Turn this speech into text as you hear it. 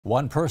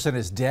One person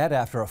is dead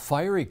after a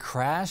fiery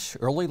crash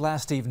early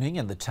last evening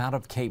in the town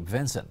of Cape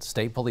Vincent.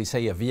 State police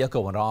say a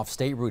vehicle went off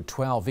State Route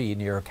 12E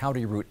near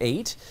County Route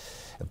 8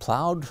 and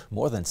plowed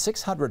more than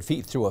 600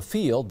 feet through a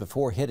field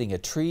before hitting a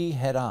tree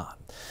head-on.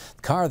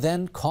 The car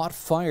then caught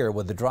fire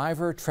with the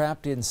driver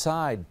trapped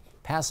inside.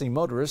 Passing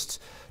motorists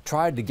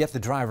tried to get the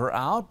driver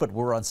out but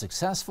were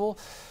unsuccessful.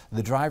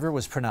 The driver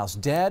was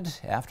pronounced dead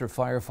after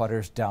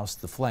firefighters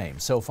doused the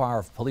flames. So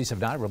far, police have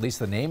not released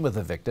the name of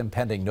the victim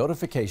pending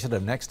notification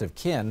of next of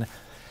kin.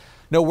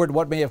 No word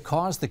what may have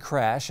caused the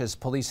crash, as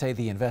police say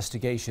the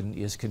investigation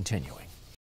is continuing.